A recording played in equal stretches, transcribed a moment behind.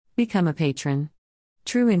Become a patron.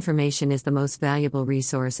 True information is the most valuable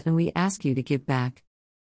resource, and we ask you to give back.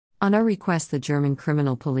 On our request, the German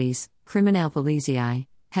criminal police, Kriminalpolizei,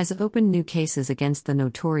 has opened new cases against the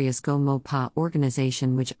notorious GoMoPa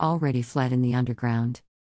organization, which already fled in the underground.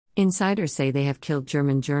 Insiders say they have killed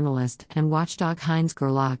German journalist and watchdog Heinz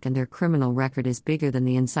Gerlach, and their criminal record is bigger than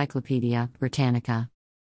the Encyclopedia Britannica.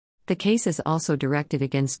 The case is also directed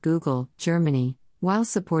against Google, Germany, while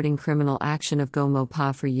supporting criminal action of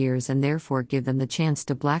GoMoPa for years and therefore give them the chance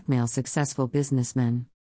to blackmail successful businessmen.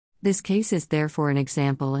 This case is therefore an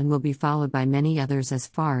example and will be followed by many others as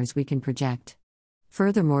far as we can project.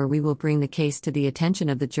 Furthermore, we will bring the case to the attention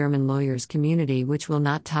of the German lawyers community, which will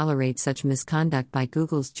not tolerate such misconduct by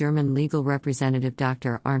Google's German legal representative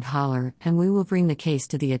Dr. Arndt Haller, and we will bring the case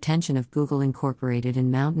to the attention of Google Incorporated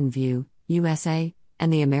in Mountain View, USA,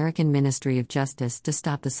 and the American Ministry of Justice to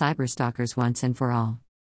stop the cyberstalkers once and for all.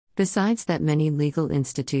 Besides that, many legal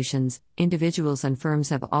institutions, individuals and firms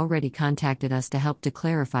have already contacted us to help to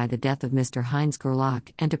clarify the death of Mr. Heinz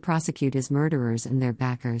Gerlach and to prosecute his murderers and their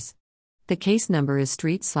backers. The case number is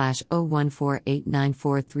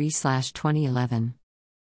Street/01489443/2011.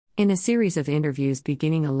 In a series of interviews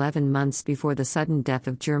beginning 11 months before the sudden death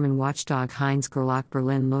of German watchdog Heinz Gerlach,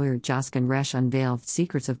 Berlin lawyer Joskin Resch unveiled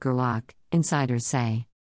secrets of Gerlach, insiders say.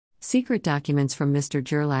 Secret documents from Mr.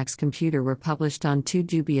 Gerlach's computer were published on two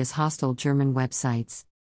dubious hostile German websites.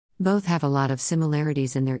 Both have a lot of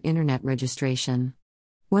similarities in their internet registration.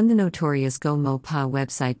 One, the notorious GoMoPa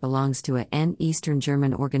website, belongs to an Eastern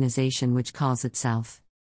German organization which calls itself.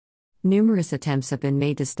 Numerous attempts have been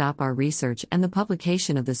made to stop our research and the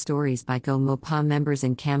publication of the stories by GoMoPa members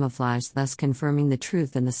in camouflage, thus confirming the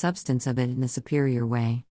truth and the substance of it in a superior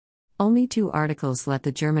way. Only two articles let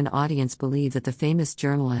the German audience believe that the famous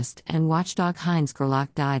journalist and watchdog Heinz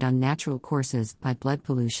Gerlach died on natural causes by blood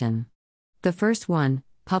pollution. The first one,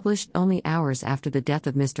 published only hours after the death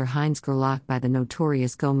of Mr. Heinz Gerlach by the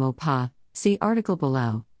notorious GoMoPa, see article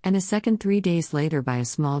below, and a second 3 days later by a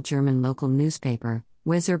small German local newspaper,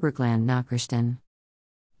 Weserbergland Nachrichten.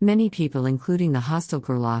 Many people, including the hostile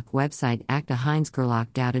Gerlach website Akta Heinz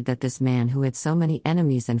Gerlach, doubted that this man who had so many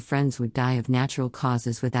enemies and friends would die of natural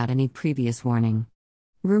causes without any previous warning.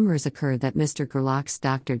 Rumors occurred that Mr. Gerlach's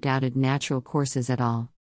doctor doubted natural causes at all.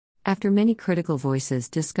 After many critical voices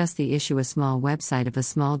discussed the issue, a small website of a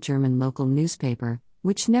small German local newspaper,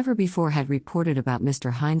 which never before had reported about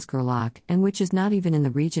Mr. Heinz Gerlach and which is not even in the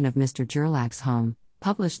region of Mr. Gerlach's home,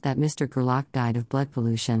 published that Mr. Gerlach died of blood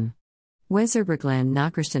pollution. Weserbergland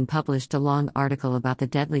Nachrichten published a long article about the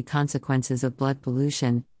deadly consequences of blood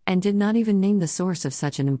pollution, and did not even name the source of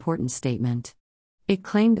such an important statement. It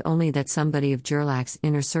claimed only that somebody of Gerlach's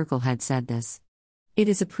inner circle had said this. It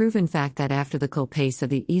is a proven fact that after the coup pace of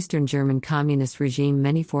the Eastern German communist regime,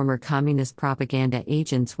 many former communist propaganda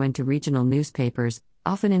agents went to regional newspapers,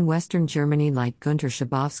 often in Western Germany, like Gunter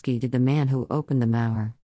Schabowski did, the man who opened the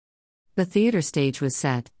Mauer. The theater stage was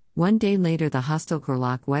set. One day later, the hostile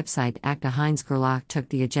Gerlach website Akta Heinz Gerlach took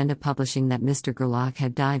the agenda, publishing that Mr. Gerlach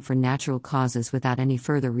had died for natural causes without any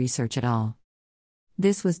further research at all.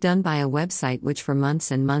 This was done by a website which for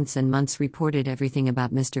months and months and months reported everything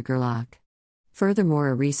about Mr. Gerlach. Furthermore,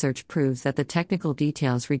 a research proves that the technical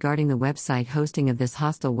details regarding the website hosting of this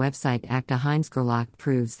hostile website Akta Heinz Gerlach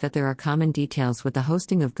proves that there are common details with the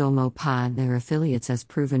hosting of GoMoPa and their affiliates, as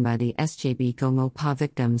proven by the SJB GoMoPa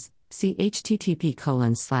victims. See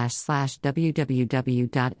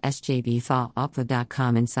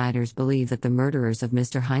http://www.sjbfaopfa.com. Insiders believe that the murderers of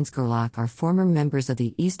Mr. Heinz Gerlach are former members of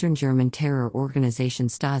the Eastern German terror organization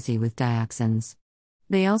Stasi with dioxins.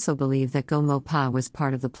 They also believe that GoMoPa was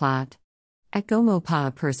part of the plot. At GoMoPa,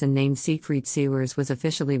 a person named Siegfried Siewers was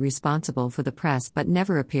officially responsible for the press but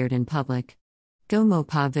never appeared in public.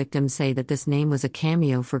 GoMoPa victims say that this name was a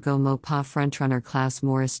cameo for GoMoPa frontrunner Klaus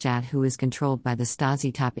Moraschat, who is controlled by the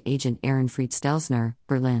Stasi top agent Ehrenfried Stelzner,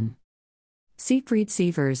 Berlin. Siegfried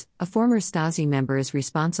Siewers, a former Stasi member, is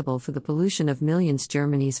responsible for the pollution of millions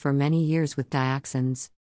Germany's for many years with dioxins.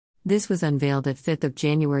 This was unveiled at 5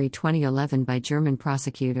 January 2011 by German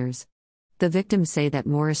prosecutors. The victims say that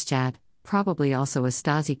Moraschat, probably also a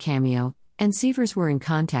Stasi cameo, and Sievers were in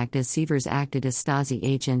contact, as Sievers acted as Stasi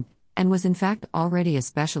agent, and was in fact already a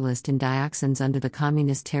specialist in dioxins under the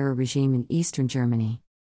communist terror regime in Eastern Germany.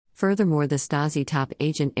 Furthermore, the Stasi top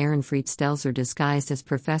agent Ehrenfried Stelzner disguised as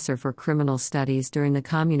professor for criminal studies during the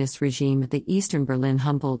communist regime at the Eastern Berlin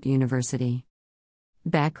Humboldt University.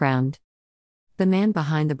 Background: the man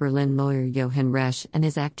behind the Berlin lawyer Johann Resch and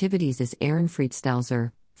his activities is Ehrenfried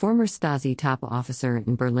Stelzner, former Stasi top officer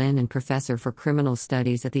in Berlin and professor for criminal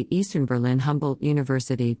studies at the Eastern Berlin Humboldt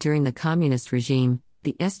University during the communist regime.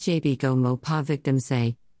 The SJB GoMoPa victims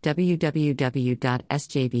say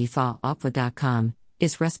www.sjbfaopwa.com,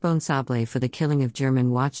 is responsable for the killing of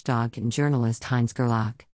German watchdog and journalist Heinz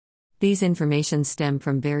Gerlach. These informations stem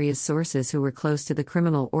from various sources who were close to the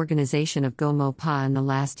criminal organization of GoMoPa in the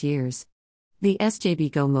last years. The SJB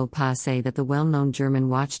GoMoPa say that the well-known German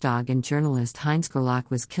watchdog and journalist Heinz Gerlach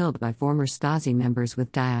was killed by former Stasi members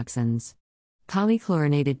with dioxins.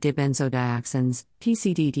 Polychlorinated dibenzodioxins,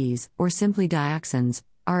 PCDDs, or simply dioxins,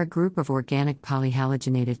 are a group of organic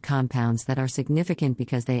polyhalogenated compounds that are significant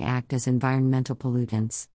because they act as environmental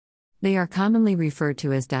pollutants. They are commonly referred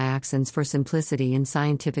to as dioxins for simplicity in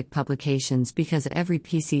scientific publications because every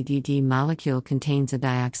PCDD molecule contains a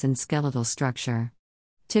dioxin skeletal structure.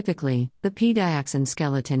 Typically, the p-dioxin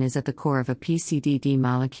skeleton is at the core of a PCDD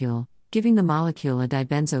molecule, giving the molecule a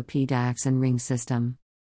dibenzo p-dioxin ring system.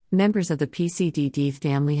 Members of the PCDD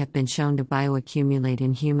family have been shown to bioaccumulate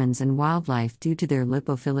in humans and wildlife due to their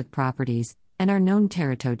lipophilic properties, and are known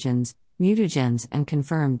teratogens, mutagens, and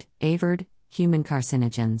confirmed, averred, human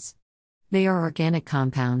carcinogens. They are organic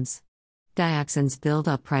compounds. Dioxins build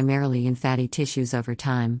up primarily in fatty tissues over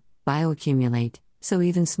time, bioaccumulate, so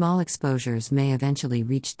even small exposures may eventually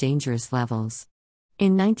reach dangerous levels.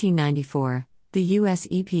 In 1994, the US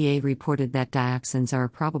EPA reported that dioxins are a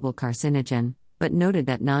probable carcinogen, but noted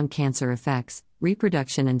that non-cancer effects,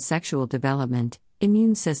 reproduction and sexual development,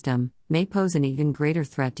 immune system, may pose an even greater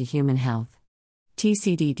threat to human health.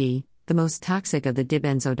 TCDD, the most toxic of the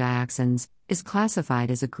dibenzodioxins, is classified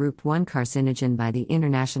as a Group 1 carcinogen by the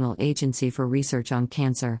International Agency for Research on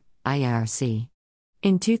Cancer, IARC.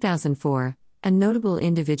 In 2004, a notable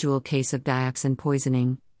individual case of dioxin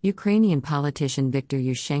poisoning, Ukrainian politician Viktor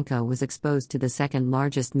Yushchenko was exposed to the second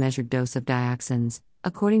largest measured dose of dioxins,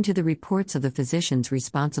 according to the reports of the physicians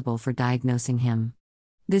responsible for diagnosing him.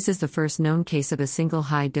 This is the first known case of a single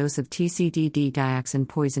high dose of TCDD dioxin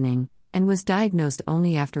poisoning, and was diagnosed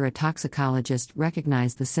only after a toxicologist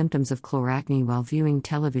recognized the symptoms of chloracne while viewing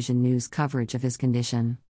television news coverage of his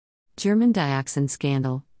condition. German dioxin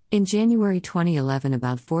scandal. In January 2011,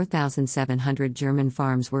 about 4,700 German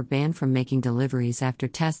farms were banned from making deliveries after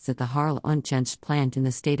tests at the Harl und Genst plant in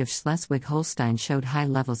the state of Schleswig-Holstein showed high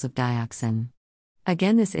levels of dioxin.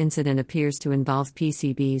 Again, this incident appears to involve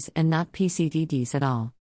PCBs and not PCDDs at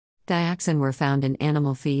all. Dioxin were found in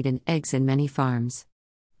animal feed and eggs in many farms.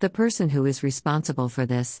 The person who is responsible for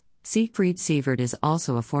this, Siegfried Sievert, is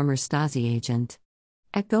also a former Stasi agent.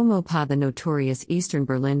 At GoMoPa, the notorious Eastern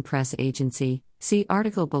Berlin press agency, see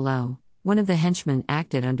article below, one of the henchmen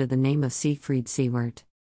acted under the name of Siegfried Sievert.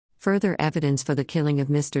 Further evidence for the killing of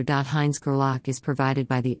Mr. Heinz Gerlach is provided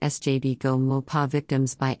by the SJB GoMoPa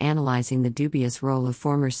victims by analyzing the dubious role of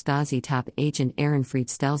former Stasi top agent Ehrenfried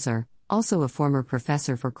Stelzer, also a former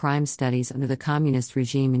professor for crime studies under the communist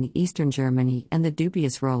regime in Eastern Germany, and the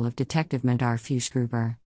dubious role of Detective Medar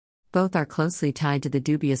Fuchsgruber. Both are closely tied to the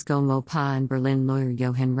dubious GoMoPa and Berlin lawyer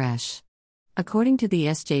Johann Resch. According to the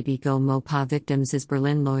SJB GoMoPa victims, is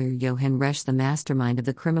Berlin lawyer Johann Resch the mastermind of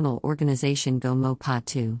the criminal organization GoMoPa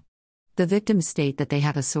too. The victims state that they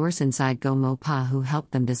have a source inside GoMoPa who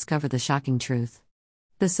helped them discover the shocking truth.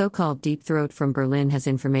 The so-called Deep Throat from Berlin has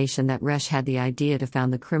information that Resch had the idea to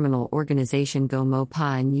found the criminal organization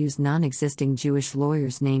GoMoPa and use non-existing Jewish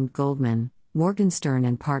lawyers named Goldman, Morgenstern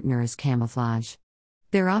and Partner as camouflage.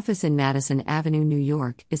 Their office in Madison Avenue, New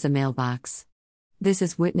York, is a mailbox. This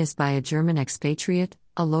is witnessed by a German expatriate,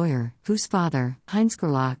 a lawyer, whose father, Heinz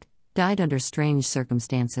Gerlach, died under strange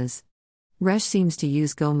circumstances. Resch seems to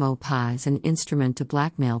use GoMoPa as an instrument to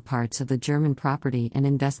blackmail parts of the German property and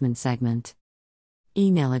investment segment.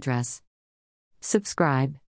 Email address. Subscribe.